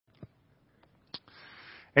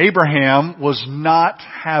Abraham was not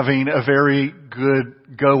having a very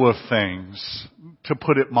good go of things, to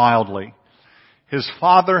put it mildly. His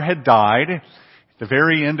father had died. At the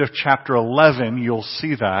very end of chapter 11, you'll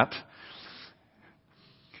see that.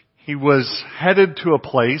 He was headed to a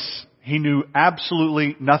place he knew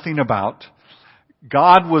absolutely nothing about.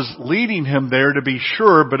 God was leading him there to be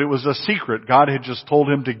sure, but it was a secret. God had just told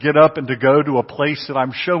him to get up and to go to a place that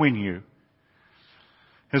I'm showing you.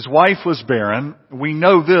 His wife was barren. We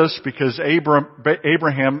know this because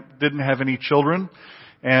Abraham didn't have any children.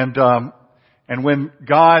 And when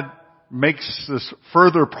God makes this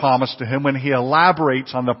further promise to him, when he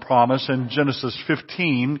elaborates on the promise in Genesis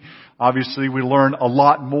 15, obviously we learn a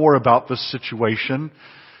lot more about this situation.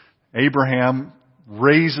 Abraham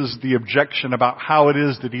raises the objection about how it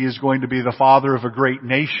is that he is going to be the father of a great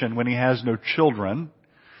nation when he has no children.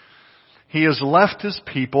 He has left his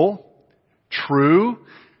people. True.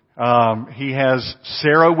 He has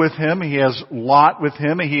Sarah with him. He has Lot with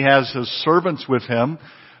him. He has his servants with him.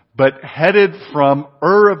 But headed from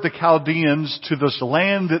Ur of the Chaldeans to this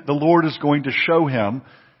land that the Lord is going to show him,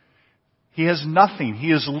 he has nothing.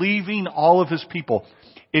 He is leaving all of his people.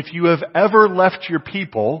 If you have ever left your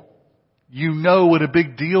people, you know what a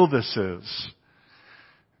big deal this is.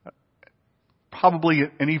 Probably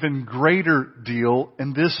an even greater deal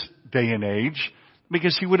in this day and age,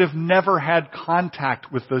 because he would have never had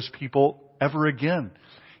contact with those people ever again.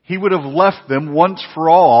 He would have left them once for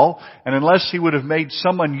all, and unless he would have made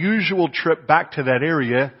some unusual trip back to that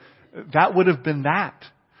area, that would have been that.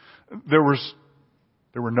 There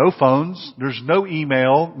were no phones, there's no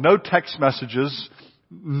email, no text messages,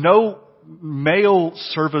 no mail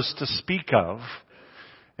service to speak of.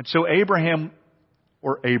 And so Abram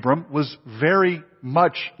was very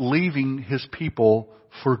much leaving his people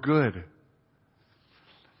for good.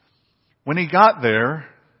 When he got there,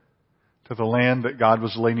 to the land that God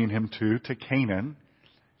was leading him to Canaan,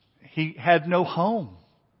 he had no home.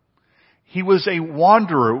 He was a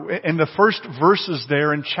wanderer. In the first verses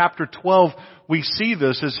there in chapter 12, we see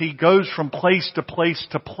this as he goes from place to place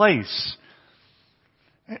to place.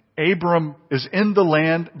 Abram is in the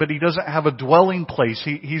land, but he doesn't have a dwelling place.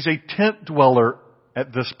 He's a tent dweller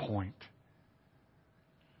at this point.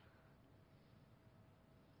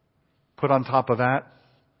 Put on top of that,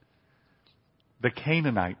 the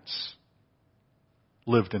Canaanites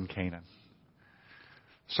lived in Canaan.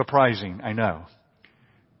 Surprising, I know.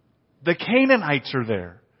 The Canaanites are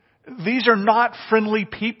there. These are not friendly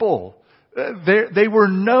people. They were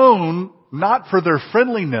known not for their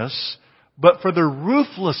friendliness, but for their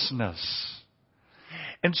ruthlessness.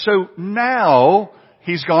 And so now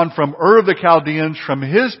he's gone from Ur of the Chaldeans, from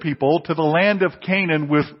his people, to the land of Canaan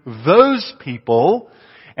with those people,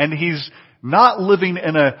 and he's not living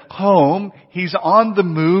in a home. He's on the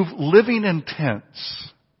move, living in tents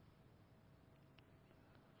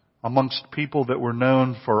amongst people that were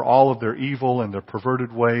known for all of their evil and their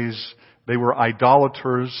perverted ways. They were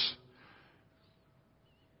idolaters.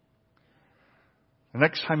 The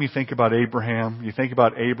next time you think about Abraham, you think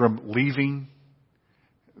about Abram leaving.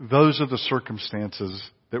 Those are the circumstances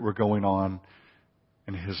that were going on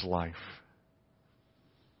in his life.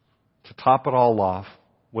 To top it all off,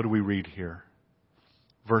 what do we read here?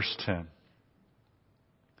 Verse 10.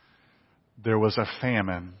 There was a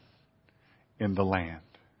famine in the land.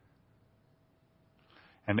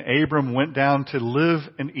 And Abram went down to live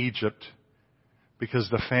in Egypt because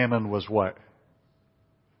the famine was what?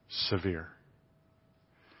 Severe.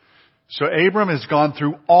 So Abram has gone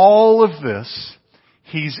through all of this.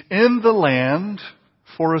 He's in the land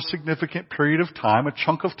for a significant period of time, a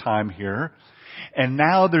chunk of time here. And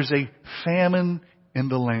now there's a famine in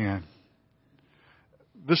the land.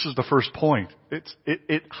 This is the first point.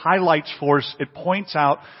 It highlights for us, it points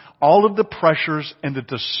out all of the pressures and the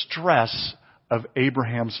distress of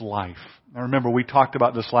Abraham's life. Now remember, we talked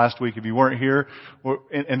about this last week. If you weren't here,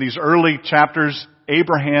 in these early chapters,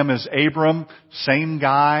 Abraham is Abram, same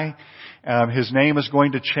guy. His name is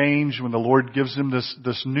going to change when the Lord gives him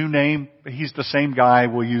this new name. He's the same guy.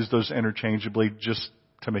 We'll use those interchangeably just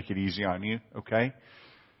to make it easy on you, okay?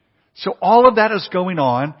 So all of that is going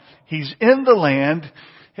on. He's in the land.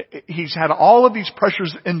 He's had all of these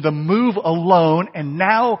pressures in the move alone, and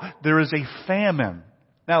now there is a famine.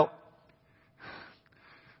 Now,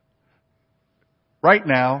 right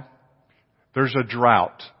now, there's a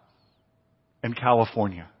drought in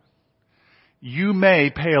California. You may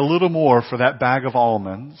pay a little more for that bag of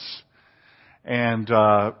almonds and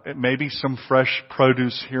maybe some fresh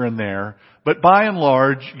produce here and there. But by and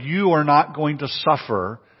large, you are not going to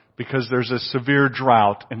suffer because there's a severe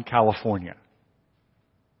drought in California.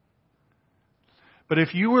 But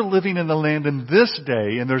if you are living in the land in this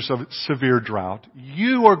day and there's a severe drought,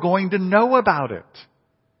 you are going to know about it.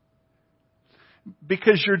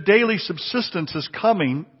 Because your daily subsistence is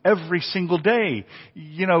coming every single day.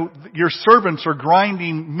 You know, your servants are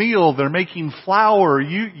grinding meal, they're making flour.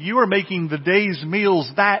 You are making the day's meals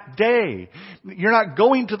that day. You're not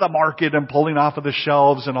going to the market and pulling off of the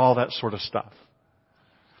shelves and all that sort of stuff.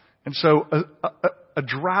 And so a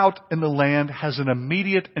drought in the land has an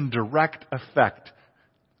immediate and direct effect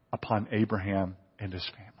upon Abraham and his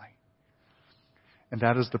family. And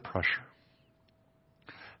that is the pressure.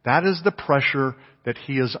 That is the pressure that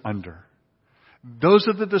he is under. Those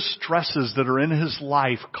are the distresses that are in his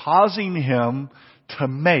life causing him to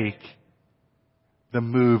make the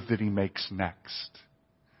move that he makes next.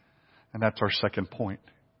 And that's our second point.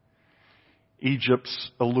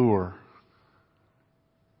 Egypt's allure.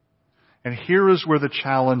 And here is where the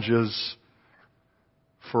challenge is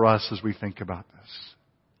for us as we think about this.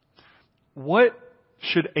 What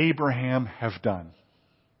should Abraham have done?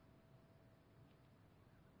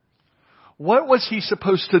 What was he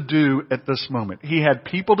supposed to do at this moment? He had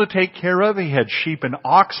people to take care of. He had sheep and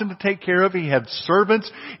oxen to take care of. He had servants.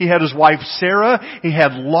 He had his wife Sarah. He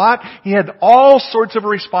had Lot. He had all sorts of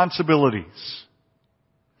responsibilities.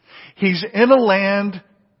 He's in a land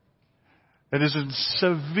that is in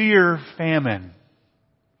severe famine.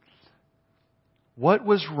 What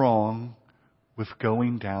was wrong with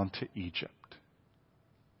going down to Egypt?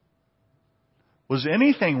 Was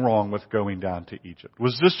anything wrong with going down to Egypt?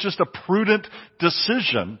 Was this just a prudent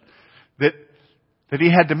decision that he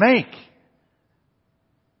had to make?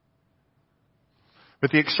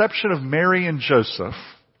 With the exception of Mary and Joseph,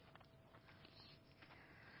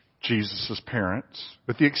 Jesus' parents,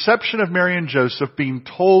 with the exception of Mary and Joseph being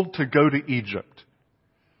told to go to Egypt,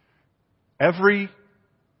 every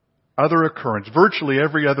other occurrence, virtually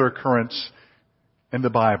every other occurrence in the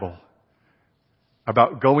Bible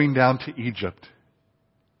about going down to Egypt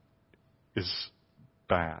is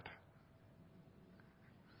bad.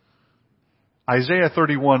 Isaiah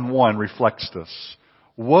 31:1 reflects this.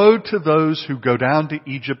 Woe to those who go down to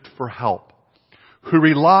Egypt for help, who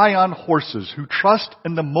rely on horses, who trust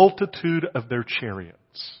in the multitude of their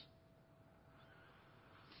chariots.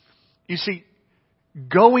 You see,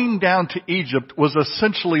 going down to Egypt was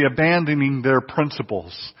essentially abandoning their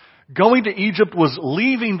principles. Going to Egypt was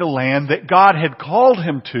leaving the land that God had called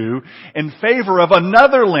him to in favor of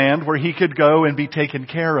another land where he could go and be taken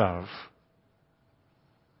care of.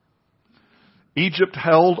 Egypt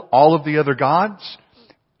held all of the other gods.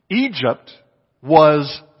 Egypt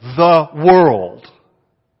was the world.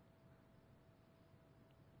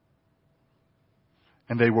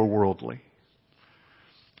 And they were worldly.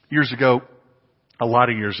 Years ago, a lot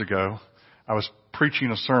of years ago, I was preaching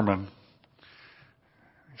a sermon.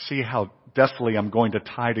 See how deftly I'm going to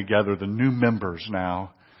tie together the new members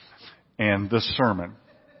now and this sermon.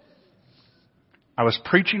 I was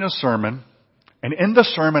preaching a sermon, and in the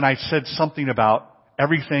sermon I said something about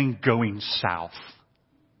everything going south.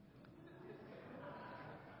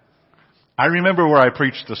 I remember where I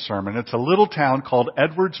preached this sermon. It's a little town called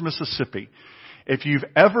Edwards, Mississippi. If you've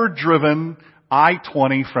ever driven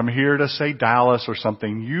I-20 from here to, say, Dallas or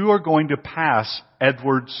something, you are going to pass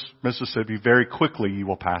Edwards, Mississippi. Very quickly you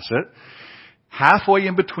will pass it. Halfway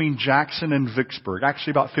in between Jackson and Vicksburg.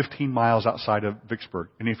 Actually about 15 miles outside of Vicksburg.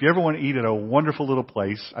 And if you ever want to eat at a wonderful little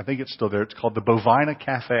place, I think it's still there. It's called the Bovina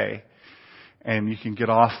Cafe. And you can get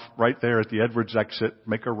off right there at the Edwards exit,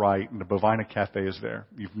 make a right, and the Bovina Cafe is there.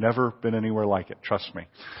 You've never been anywhere like it. Trust me.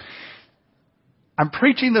 I'm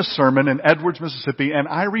preaching this sermon in Edwards, Mississippi, and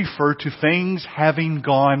I refer to things having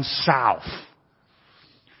gone south.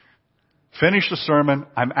 Finish the sermon.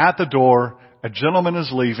 I'm at the door. A gentleman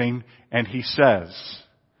is leaving, and he says,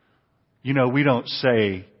 "You know, we don't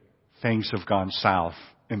say things have gone south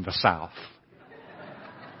in the South."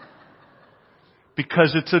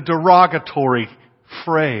 Because it's a derogatory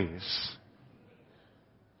phrase.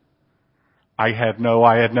 I had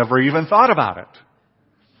never even thought about it.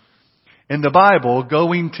 In the Bible,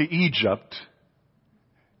 going to Egypt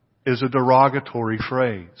is a derogatory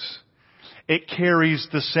phrase. It carries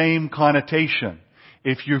the same connotation.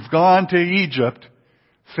 If you've gone to Egypt,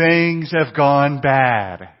 things have gone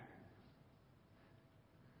bad.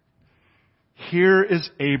 Here is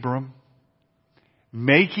Abram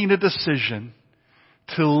making a decision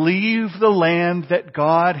to leave the land that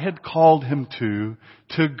God had called him to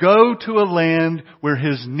go to a land where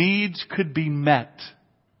his needs could be met.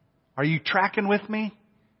 Are you tracking with me?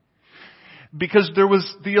 Because there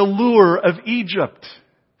was the allure of Egypt.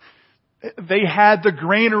 They had the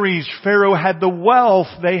granaries. Pharaoh had the wealth.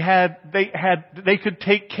 They could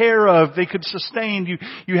take care of. They could sustain.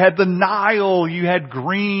 You had the Nile. You had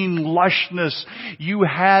green lushness. You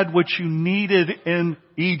had what you needed in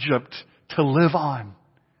Egypt to live on.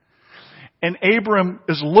 And Abram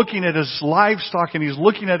is looking at his livestock, and he's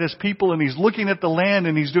looking at his people, and he's looking at the land,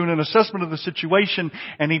 and he's doing an assessment of the situation,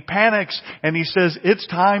 and he panics, and he says, it's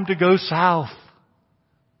time to go south.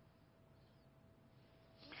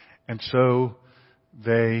 And so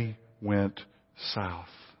they went south.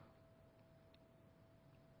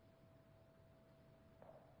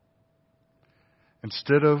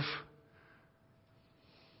 Instead of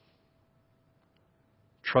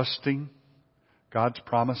trusting God's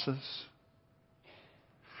promises,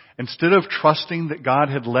 instead of trusting that God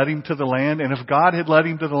had led him to the land, and if God had led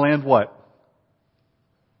him to the land, what?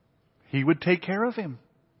 He would take care of him.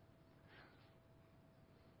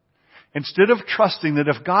 Instead of trusting that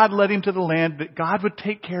if God led him to the land, that God would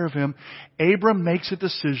take care of him, Abram makes a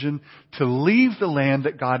decision to leave the land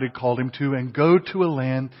that God had called him to and go to a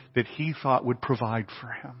land that he thought would provide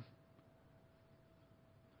for him.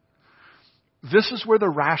 This is where the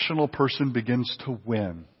rational person begins to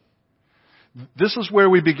win. This is where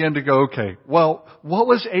we begin to go, okay, well, what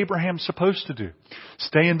was Abraham supposed to do?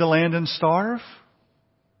 Stay in the land and starve?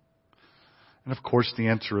 And of course the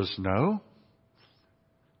answer is no.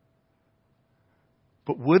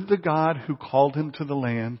 But would the God who called him to the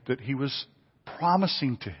land that he was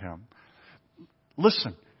promising to him,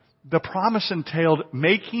 listen, the promise entailed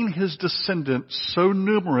making his descendants so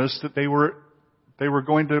numerous that they were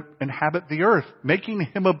going to inhabit the earth, making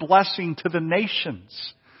him a blessing to the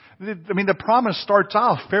nations. I mean, the promise starts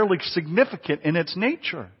off fairly significant in its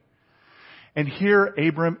nature. And here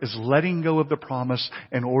Abram is letting go of the promise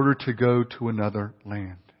in order to go to another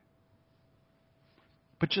land.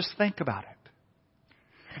 But just think about it.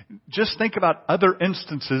 Just think about other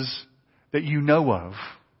instances that you know of.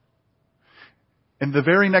 In the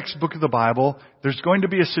very next book of the Bible, there's going to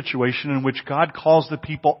be a situation in which God calls the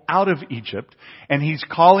people out of Egypt, and He's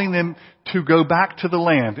calling them to go back to the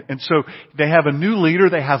land. And so they have a new leader,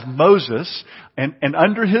 they have Moses, and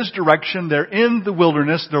under his direction, they're in the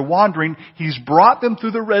wilderness, they're wandering. He's brought them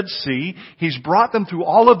through the Red Sea. He's brought them through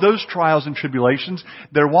all of those trials and tribulations.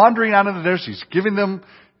 They're wandering out of the desert. He's giving them,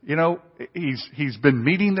 He's been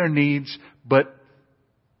meeting their needs, but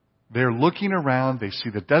they're looking around, they see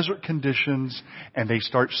the desert conditions, and they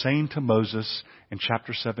start saying to Moses in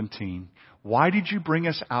chapter 17, why did you bring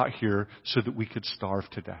us out here so that we could starve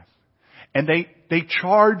to death? And they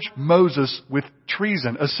charge Moses with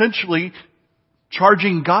treason, essentially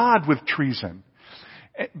charging God with treason.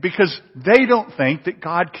 Because they don't think that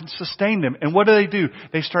God can sustain them. And what do?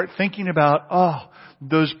 They start thinking about,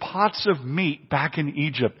 those pots of meat back in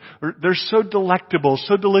Egypt. They're so delectable,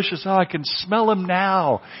 so delicious. I can smell them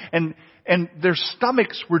now. And their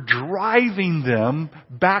stomachs were driving them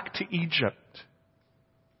back to Egypt.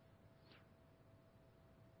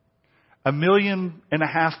 1.5 million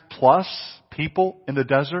plus people in the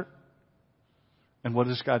desert. And what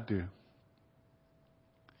does God do?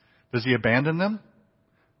 Does He abandon them?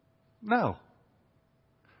 No.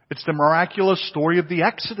 It's the miraculous story of the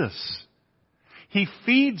Exodus. He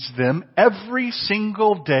feeds them every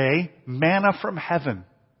single day manna from heaven.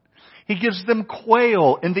 He gives them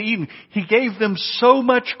quail in the evening. He gave them so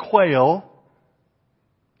much quail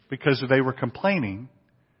because they were complaining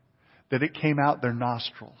that it came out their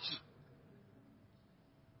nostrils.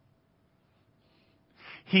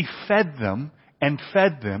 He fed them and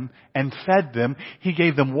fed them and fed them. He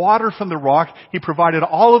gave them water from the rock. He provided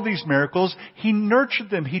all of these miracles. He nurtured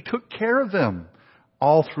them. He took care of them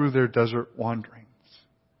all through their desert wanderings.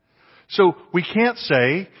 So we can't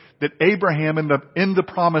say that Abraham in the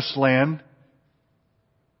promised land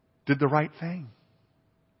did the right thing.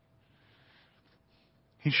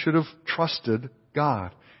 He should have trusted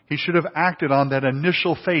God. He should have acted on that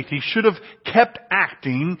initial faith. He should have kept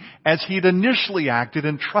acting as he had initially acted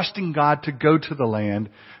and trusting God to go to the land,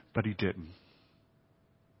 but he didn't.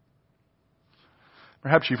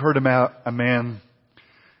 Perhaps you've heard about a man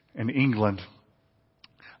in England,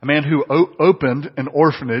 a man who opened an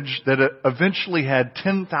orphanage that eventually had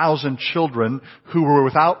 10,000 children who were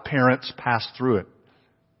without parents pass through it.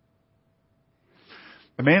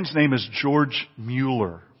 The man's name is George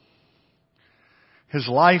Mueller. His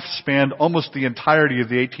life spanned almost the entirety of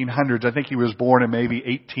the 1800s. I think he was born in maybe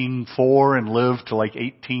 1804 and lived to like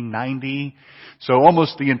 1890. So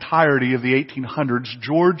almost the entirety of the 1800s,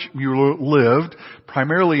 George Mueller lived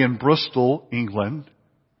primarily in Bristol, England.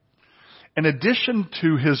 In addition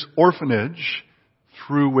to his orphanage,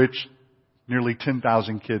 through which nearly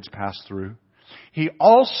 10,000 kids passed through, He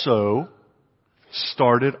also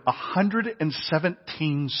started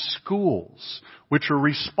 117 schools, which are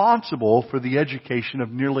responsible for the education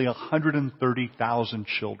of nearly 130,000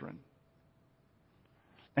 children.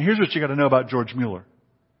 And here's what you got to know about George Mueller.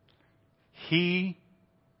 He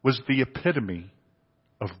was the epitome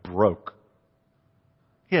of broke.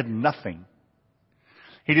 He had nothing.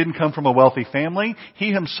 He didn't come from a wealthy family.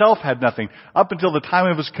 He himself had nothing. Up until the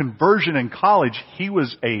time of his conversion in college, he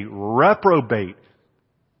was a reprobate.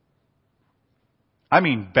 I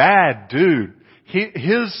mean, bad dude.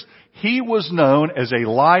 He was known as a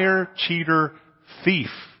liar, cheater, thief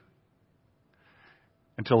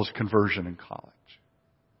until his conversion in college,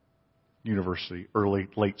 university, early,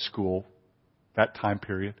 late school, that time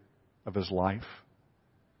period of his life.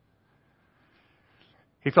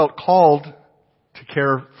 He felt called to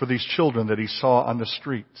care for these children that he saw on the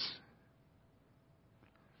streets.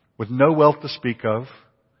 With no wealth to speak of,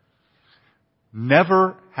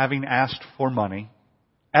 never having asked for money,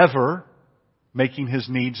 ever making his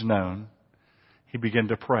needs known, he began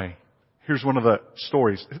to pray. Here's one of the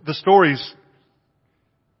stories. The stories,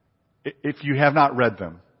 if you have not read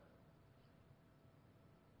them,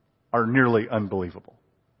 are nearly unbelievable.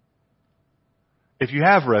 If you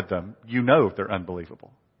have read them, you know they're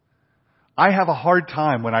unbelievable. I have a hard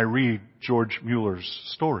time when I read George Mueller's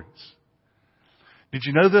stories. Did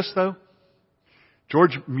you know this, though?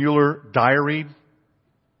 George Mueller diaried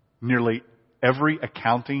nearly every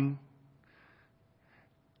accounting,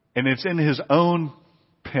 and it's in his own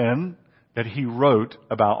pen that he wrote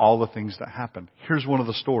about all the things that happened. Here's one of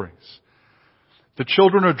the stories. The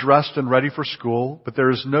children are dressed and ready for school, but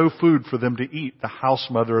there is no food for them to eat, the house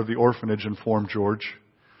mother of the orphanage informed George.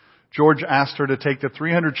 George asked her to take the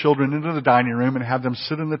 300 children into the dining room and have them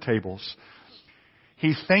sit in the tables.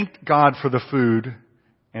 He thanked God for the food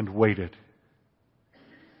and waited.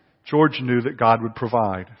 George knew that God would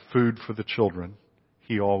provide food for the children.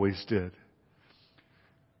 He always did.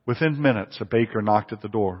 Within minutes, a baker knocked at the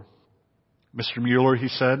door. Mr. Mueller, he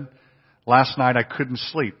said, last night I couldn't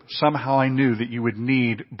sleep. Somehow I knew that you would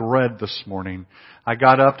need bread this morning. I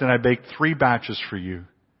got up and I baked 3 batches for you.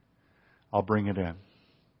 I'll bring it in.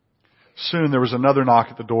 Soon there was another knock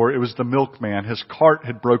at the door. It was the milkman. His cart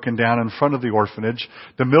had broken down in front of the orphanage.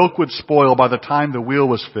 The milk would spoil by the time the wheel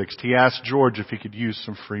was fixed. He asked George if he could use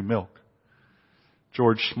some free milk.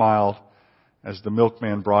 George smiled as the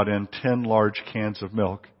milkman brought in 10 large cans of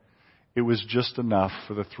milk. It was just enough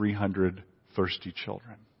for the 300 thirsty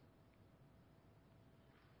children.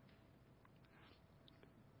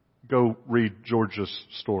 Go read George's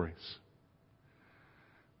stories.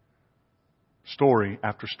 Story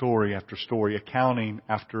after story after story, accounting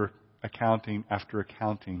after accounting after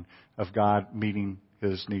accounting of God meeting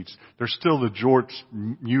his needs. There's still the George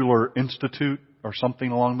Mueller Institute or something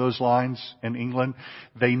along those lines in England.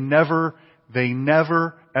 They never,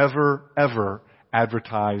 ever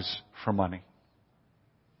advertise for money.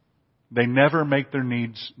 They never make their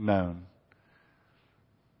needs known.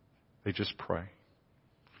 They just pray.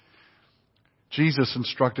 Jesus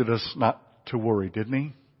instructed us not to worry, didn't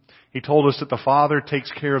he? He told us that the Father takes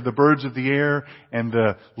care of the birds of the air and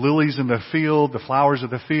the lilies in the field, the flowers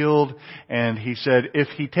of the field. And He said, if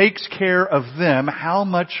He takes care of them, how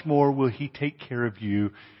much more will He take care of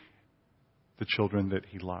you, the children that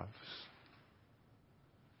He loves?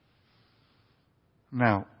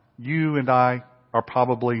 Now, you and I are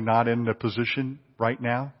probably not in a position right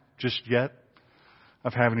now, just yet,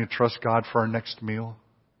 of having to trust God for our next meal.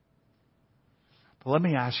 But let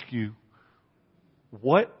me ask you,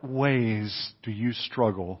 what ways do you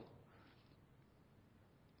struggle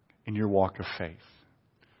in your walk of faith?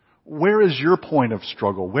 Where is your point of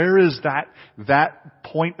struggle? Where is that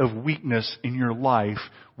point of weakness in your life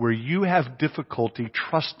where you have difficulty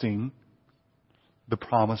trusting the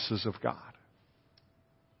promises of God?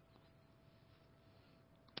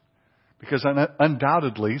 Because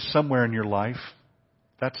undoubtedly, somewhere in your life,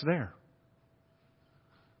 that's there.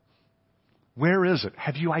 Where is it?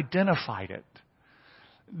 Have you identified it?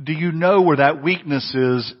 Do you know where that weakness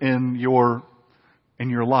is in your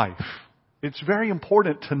life? It's very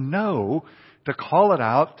important to know, to call it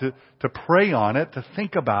out, to pray on it, to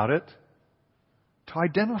think about it, to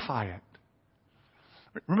identify it.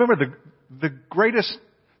 Remember, the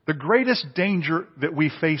greatest danger that we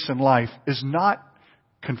face in life is not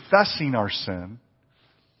confessing our sin.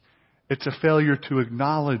 It's a failure to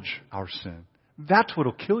acknowledge our sin. That's what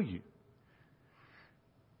will kill you.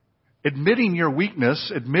 Admitting your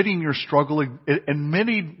weakness, admitting your struggle,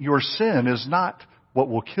 admitting your sin is not what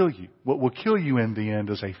will kill you. What will kill you in the end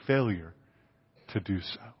is a failure to do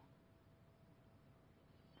so.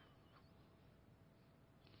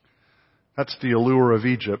 That's the allure of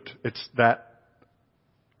Egypt. It's that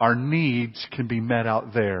our needs can be met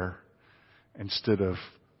out there instead of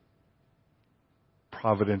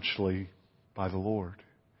providentially by the Lord.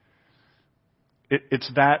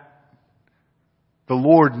 It's that the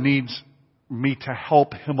Lord needs me to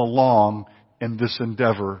help Him along in this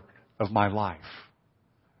endeavor of my life.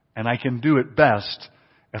 And I can do it best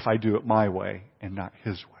if I do it my way and not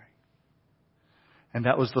His way. And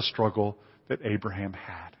that was the struggle that Abraham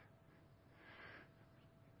had.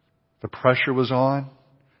 The pressure was on.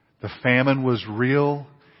 The famine was real.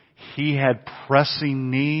 He had pressing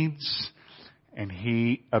needs. And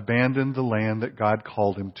he abandoned the land that God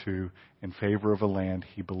called him to in favor of a land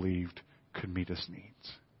he believed could meet his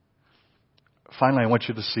needs. Finally, I want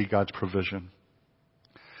you to see God's provision.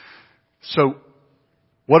 So,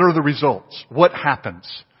 what are the results? What happens?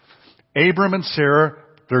 Abram and Sarah,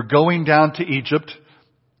 they're going down to Egypt.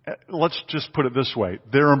 Let's just put it this way.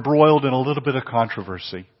 They're embroiled in a little bit of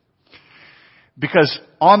controversy. Because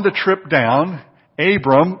on the trip down,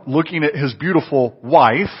 Abram, looking at his beautiful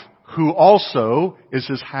wife, who also is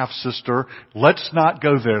his half-sister, let's not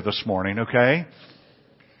go there this morning, okay?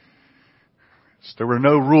 So there were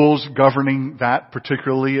no rules governing that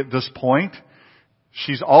particularly at this point.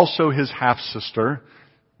 She's also his half-sister,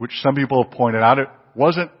 which some people have pointed out. It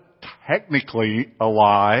wasn't technically a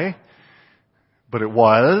lie, but it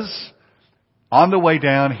was. On the way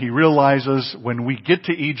down, he realizes when we get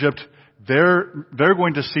to Egypt, they're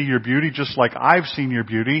going to see your beauty just like I've seen your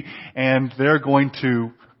beauty, and Pharaoh's going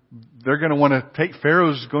to want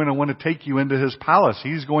to take you into his palace.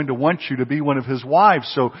 He's going to want you to be one of his wives.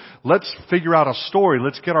 So let's figure out a story.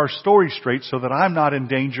 Let's get our story straight so that I'm not in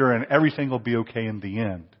danger and everything will be okay in the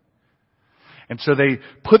end. And so they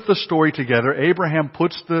put the story together. Abraham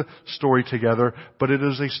puts the story together, but it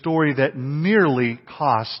is a story that nearly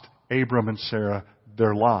cost Abram and Sarah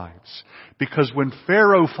their lives. Because when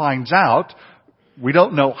Pharaoh finds out, we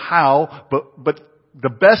don't know how, but the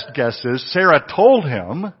best guess is Sarah told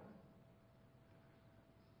him,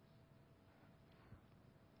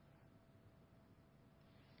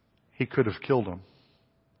 he could have killed him.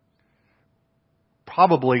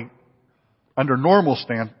 Probably, under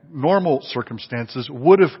normal circumstances,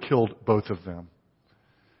 would have killed both of them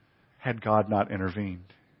had God not intervened.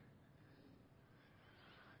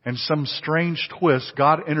 And some strange twist,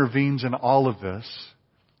 God intervenes in all of this,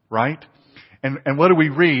 right? And what do we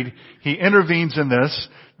read? He intervenes in this.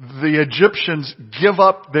 The Egyptians give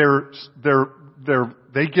up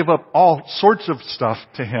they give up all sorts of stuff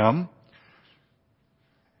to him.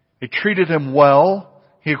 They treated him well.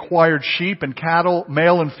 He acquired sheep and cattle,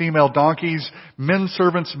 male and female donkeys, men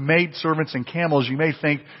servants, maid servants, and camels. You may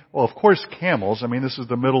think, well, of course camels. I mean, this is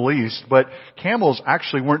the Middle East. But camels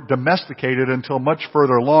actually weren't domesticated until much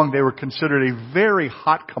further along. They were considered a very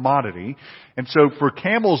hot commodity. And so for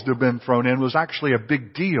camels to have been thrown in was actually a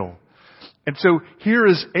big deal. And so here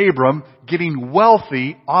is Abram getting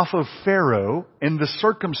wealthy off of Pharaoh in the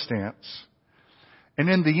circumstance. And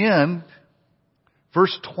in the end,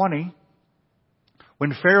 verse 20,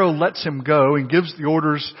 when Pharaoh lets him go and gives the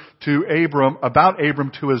orders to about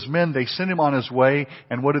Abram to his men, they send him on his way.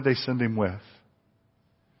 And what did they send him with?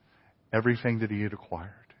 Everything that he had acquired.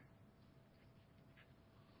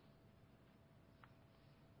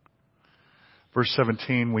 Verse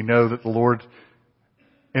 17, we know that the Lord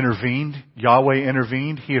intervened. Yahweh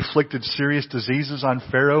intervened. He afflicted serious diseases on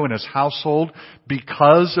Pharaoh and his household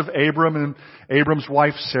because of Abram and Abram's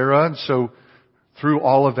wife Sarah. And so through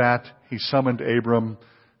all of that, he summoned Abram,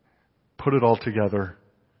 put it all together,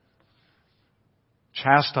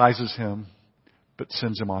 chastises him, but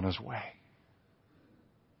sends him on his way.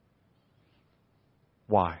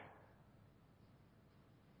 Why?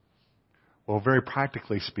 Well, very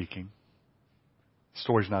practically speaking, the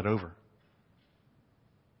story's not over.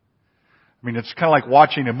 I mean, it's kind of like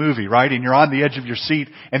watching a movie, right? And you're on the edge of your seat,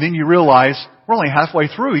 and then you realize, we're only halfway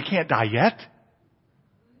through, he can't die yet.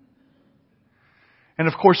 And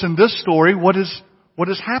of course, in this story, what has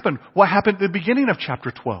happened? What happened at the beginning of chapter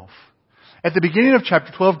 12? At the beginning of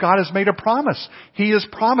chapter 12, God has made a promise. He has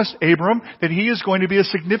promised Abram that he is going to be a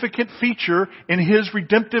significant feature in his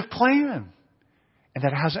redemptive plan. And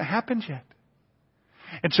that hasn't happened yet.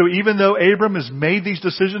 And so even though Abram has made these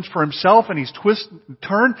decisions for himself and he's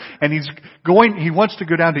turned and he wants to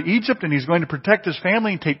go down to Egypt and he's going to protect his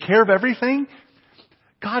family and take care of everything,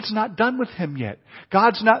 God's not done with him yet.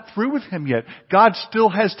 God's not through with him yet. God still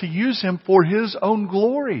has to use him for his own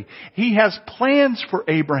glory. He has plans for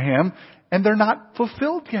Abraham, and they're not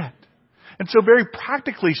fulfilled yet. And so very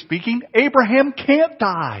practically speaking, Abraham can't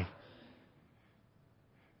die.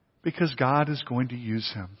 Because God is going to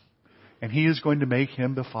use him and He is going to make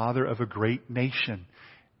him the father of a great nation.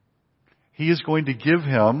 He is going to give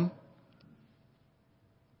him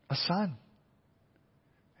a son.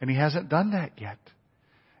 And he hasn't done that yet.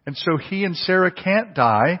 And so he and Sarah can't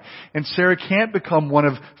die, and Sarah can't become one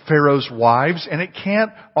of Pharaoh's wives, and it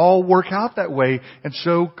can't all work out that way. And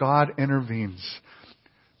so God intervenes.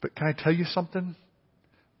 But can I tell you something?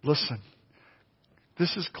 Listen,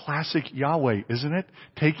 this is classic Yahweh, isn't it?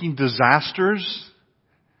 Taking disasters,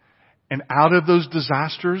 and out of those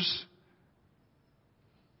disasters,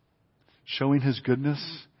 showing His goodness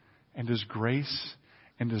and His grace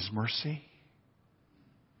and His mercy.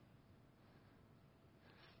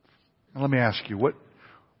 Now let me ask you, what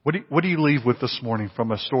do you leave with this morning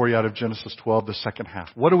from a story out of Genesis 12, the second half?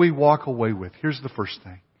 What do we walk away with? Here's the first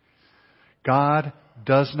thing. God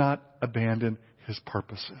does not abandon His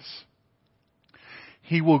purposes.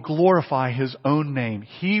 He will glorify His own name.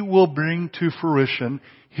 He will bring to fruition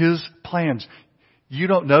His plans. You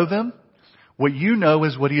don't know them. What you know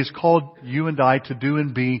is what He has called you and I to do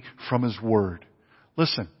and be from His Word.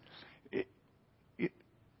 Listen,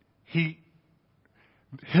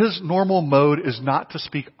 His normal mode is not to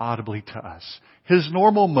speak audibly to us. His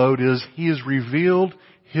normal mode is He has revealed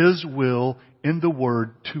His will in the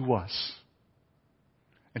Word to us.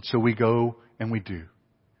 And so we go and we do.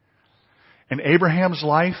 In Abraham's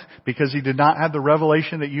life, because he did not have the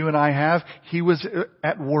revelation that you and I have, he was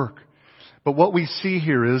at work. But what we see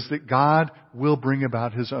here is that God will bring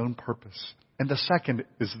about His own purpose. And the second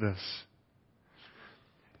is this.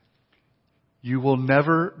 You will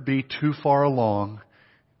never be too far along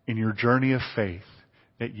in your journey of faith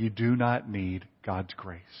that you do not need God's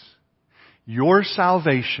grace. Your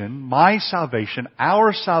salvation, my salvation,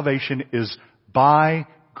 our salvation is by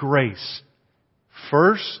grace.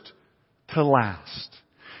 First to last.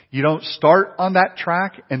 You don't start on that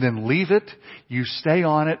track and then leave it. You stay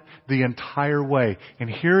on it the entire way. And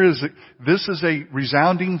this is a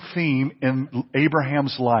resounding theme in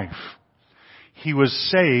Abraham's life. He was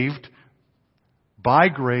saved by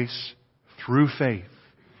grace through faith.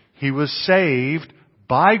 He was saved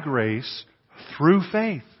by grace through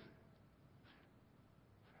faith.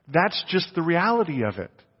 That's just the reality of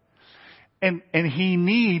it. And he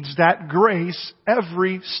needs that grace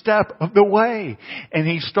every step of the way. And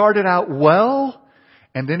he started out well,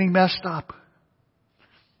 and then he messed up.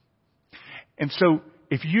 And so,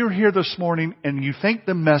 if you're here this morning and you think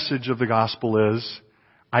the message of the gospel is,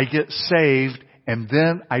 I get saved and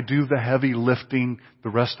then I do the heavy lifting the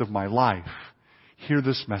rest of my life, hear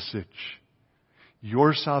this message.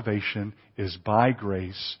 Your salvation is by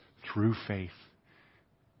grace through faith.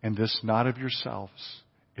 And this not of yourselves.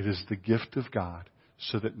 It is the gift of God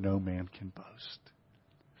so that no man can boast.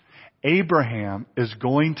 Abraham is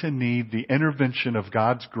going to need the intervention of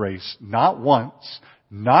God's grace not once,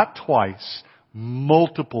 not twice,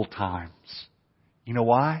 multiple times. You know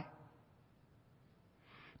why?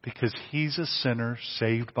 Because he's a sinner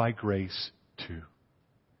saved by grace too.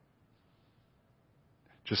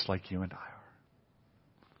 Just like you and I are.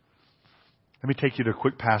 Let me take you to a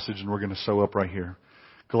quick passage and we're going to sew up right here.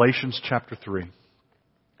 Galatians chapter 3.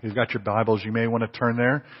 If you've got your Bibles, you may want to turn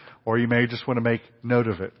there, or you may just want to make note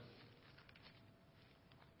of it.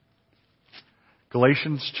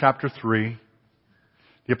 Galatians chapter 3.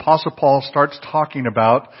 The Apostle Paul starts talking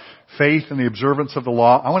about faith and the observance of the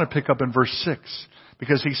law. I want to pick up in verse 6,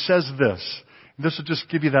 because he says this. This will just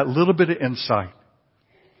give you that little bit of insight.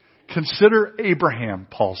 Consider Abraham,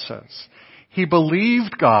 Paul says. He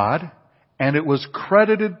believed God, and it was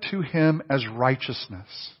credited to him as righteousness.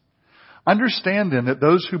 Understand then that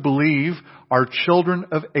those who believe are children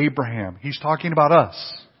of Abraham. He's talking about us.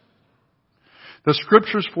 The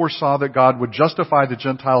Scriptures foresaw that God would justify the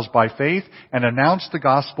Gentiles by faith and announce the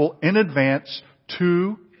gospel in advance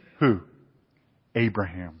to who?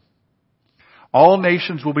 Abraham. All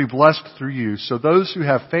nations will be blessed through you. So those who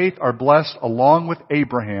have faith are blessed along with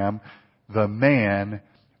Abraham, the man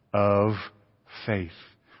of faith.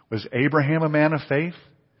 Was Abraham a man of faith?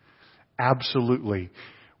 Absolutely.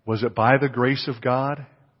 Was it by the grace of God?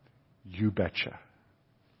 You betcha.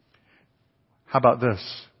 How about this?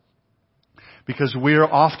 Because we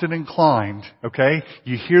are often inclined, okay?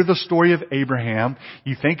 You hear the story of Abraham,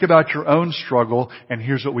 you think about your own struggle, and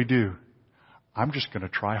here's what we do. I'm just going to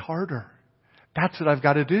try harder. That's what I've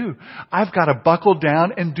got to do. I've got to buckle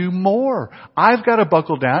down and do more. I've got to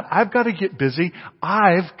buckle down. I've got to get busy.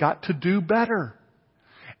 I've got to do better.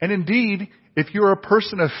 And indeed, if you're a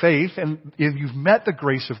person of faith and if you've met the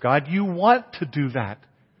grace of God, you want to do that.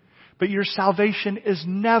 But your salvation is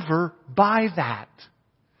never by that.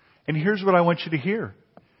 And here's what I want you to hear.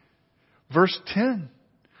 Verse 10.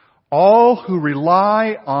 All who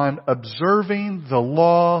rely on observing the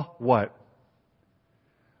law, what?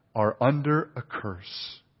 Are under a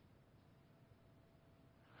curse.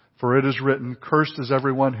 For it is written, cursed is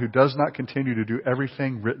everyone who does not continue to do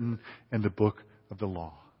everything written in the book of the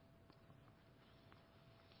law.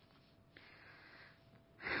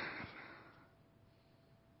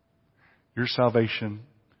 Your salvation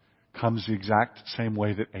comes the exact same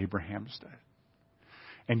way that Abraham's did.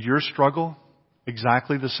 And your struggle,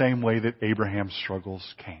 exactly the same way that Abraham's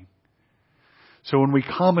struggles came. So when we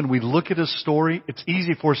come and we look at his story, it's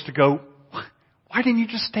easy for us to go, why didn't you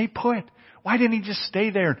just stay put? Why didn't he just stay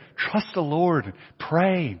there and trust the Lord and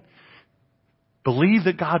pray? Believe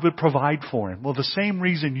that God would provide for him. Well, the same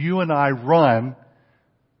reason you and I run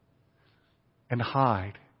and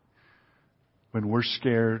hide when we're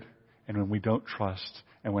scared and when we don't trust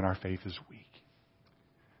and when our faith is weak.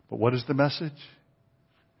 But what is the message?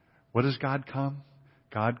 What does God come?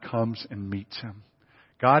 God comes and meets him.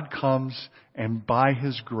 God comes and by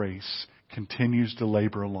His grace continues to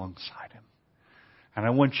labor alongside him. And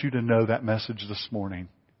I want you to know that message this morning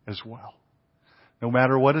as well. No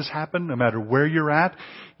matter what has happened, no matter where you're at,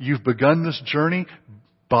 you've begun this journey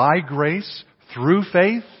by grace, through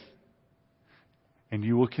faith, and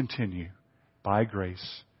you will continue by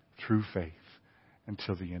grace, through faith,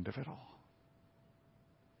 until the end of it all.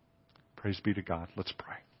 Praise be to God. Let's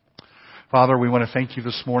pray. Father, we want to thank you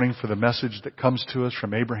this morning for the message that comes to us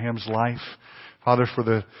from Abraham's life. Father,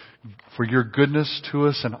 for your goodness to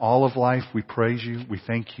us in all of life, we praise you. We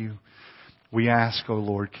thank you. We ask, O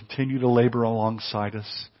Lord, continue to labor alongside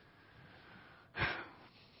us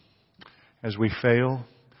as we fail,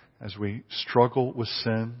 as we struggle with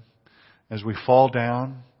sin, as we fall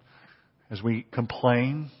down, as we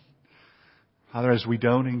complain. Father, as we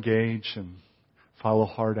don't engage and follow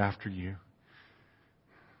hard after you.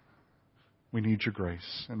 We need your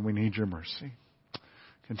grace and we need your mercy.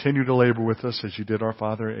 Continue to labor with us as you did our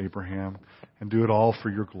father Abraham, and do it all for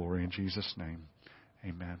your glory. In Jesus' name,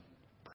 amen.